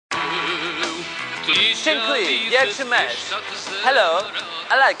Dziękuję, jak się masz? Hello,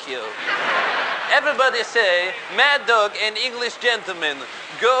 I like you. Everybody say, Mad Dog and English gentlemen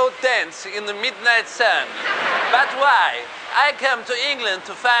go dance in the midnight sun. But why? I come to England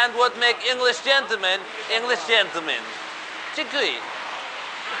to find what make English gentlemen English gentlemen. Dziękuję.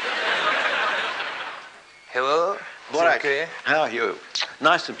 Hello, Borat, how are you?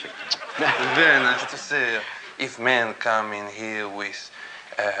 Nice to meet you. Very nice to see you. If men come in here with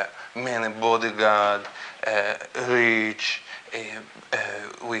many bodyguard, rich,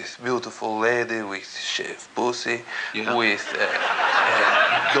 with beautiful lady, with chef pussy, with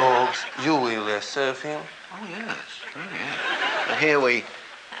dogs, you will serve him? Oh, yes. Oh, yeah. Here we...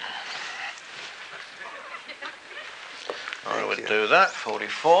 I would do that,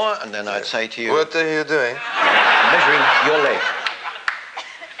 44, and then I'd say to you... What are you doing? Measuring your leg.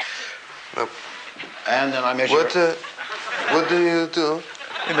 No. And then I measure... What do you do?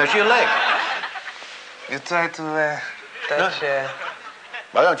 You measure your leg. You try to touch... I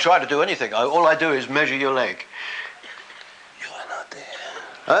don't try to do anything. All I do is measure your leg. You are not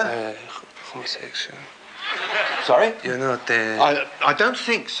homosexual. Sorry? You're not I don't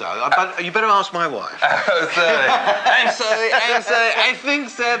think so. But you better ask my wife. Oh, sorry. I'm sorry. I think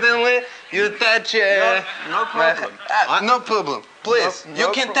suddenly you touch... No problem. No problem. Please, No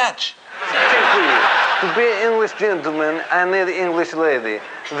you can problem. touch. To be an English gentleman, I need English lady.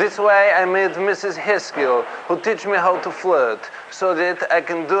 This way I met Mrs. Haskell, who teach me how to flirt, so that I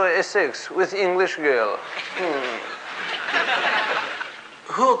can do a sex with English girl.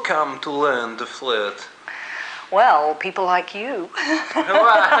 Who come to learn to flirt? Well, people like you. That's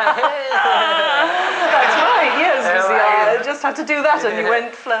That's right, yes. I just had to do that and you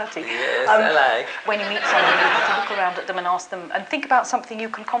went flirty. Yes, I like. When you meet somebody, you have to look around at them and ask them, and think about something you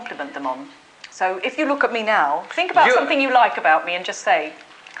can compliment them on. So if you look at me now, think about something you like about me and just say...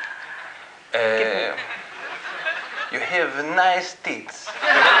 You have nice tits. That's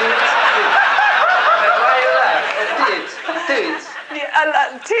why you laugh. Tits.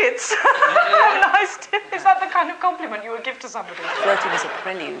 Yeah, tits. Nice tits. Is that the kind of compliment you would give to somebody? Flirting is a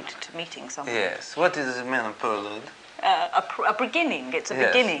prelude to meeting somebody. Yes. What is a man prelude? A beginning. It's a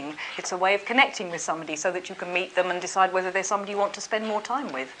beginning. It's a way of connecting with somebody so that you can meet them and decide whether they're somebody you want to spend more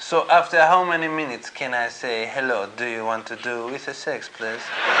time with. So after how many minutes can I say, hello, do you want to do with a sex, please?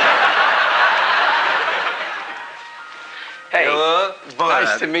 Hey, hello, Borat.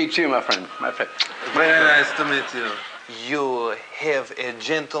 nice to meet you, my friend. Very nice to meet you. You have a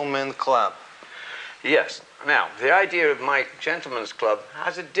gentleman club. Yes. Now, the idea of my gentleman's club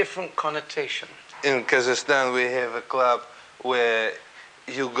has a different connotation. In Kazakhstan, we have a club where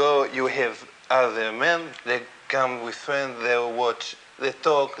you go, you have other men, they come with friends, they watch, they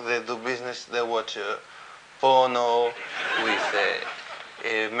talk, they do business, they watch porno with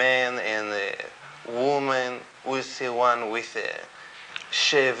a man and a woman. We see one with a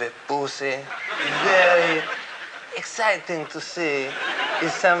shaved pussy. Very exciting to see.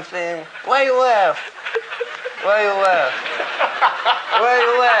 It's something. Why you laugh? Why you laugh? Why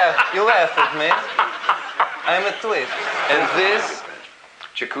you laugh? You laugh at me. I'm a twist. And this,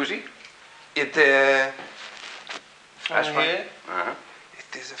 Jacuzzi? it That's fine. here,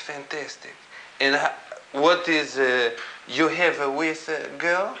 it is fantastic. And what is you have with a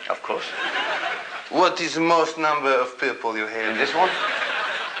girl? Of course. What is most number of people you have? And this one?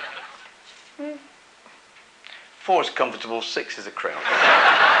 4 is comfortable, 6 is a crowd.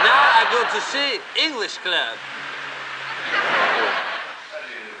 Now I go to see English club.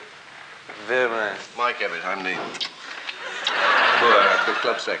 Very nice. Mike Evans, I'm the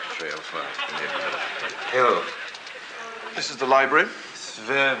club secretary of Hello. This is the library. It's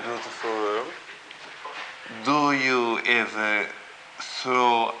very beautiful room. Do you ever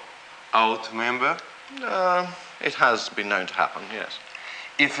throw out member? It has been known to happen, yes.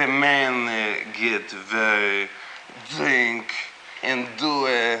 If a man get very drink and do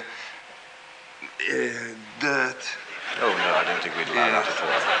dirt. Oh, no, I don't think we'd allow that at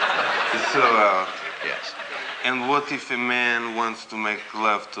all. Throw out. Yes. And what if a man wants to make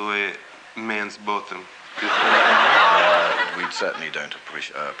love to a man's bottom? We certainly don't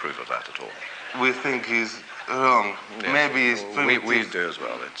approve of that at all. We think he's wrong. Yes. Maybe he's primitive. We do as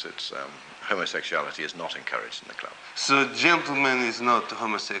well. It's homosexuality is not encouraged in the club. So gentleman is not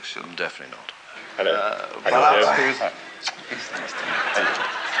homosexual? Definitely not. Hello.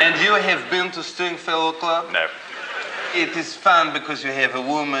 And you have been to Stringfellow Club? No. It is fun because you have a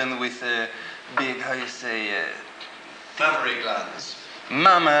woman with a big, how you say, Mammary glands.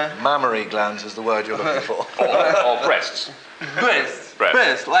 mama. Mammary glands is the word you're looking for. Or breasts.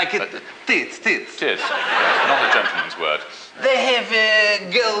 Breast, like it, tits. Tis. Not a gentleman's word. They have a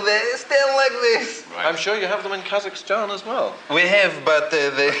girl there, stand like this. Right. I'm sure you have them in Kazakhstan as well. We have, but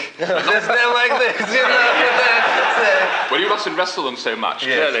they're like this, you know. Well, you mustn't wrestle them so much.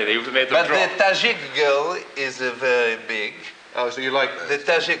 Yes. Clearly, you've made them But drop. the Tajik girl is very big. Oh, so you like The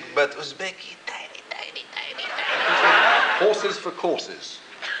Tajik, but Uzbeki, tiny. horses for courses?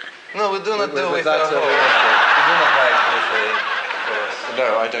 No, we do not do with that, our horse. We do not like with a horse. No,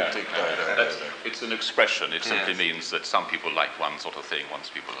 I don't think. No. It's an expression. It simply Yes. means that some people like one sort of thing,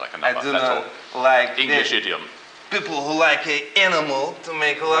 some people like I another. do That's not all. like English idiom. people who like an animal to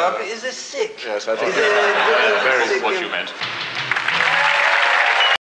make love is a sick. Yes, I think. Is a Very sick what you meant.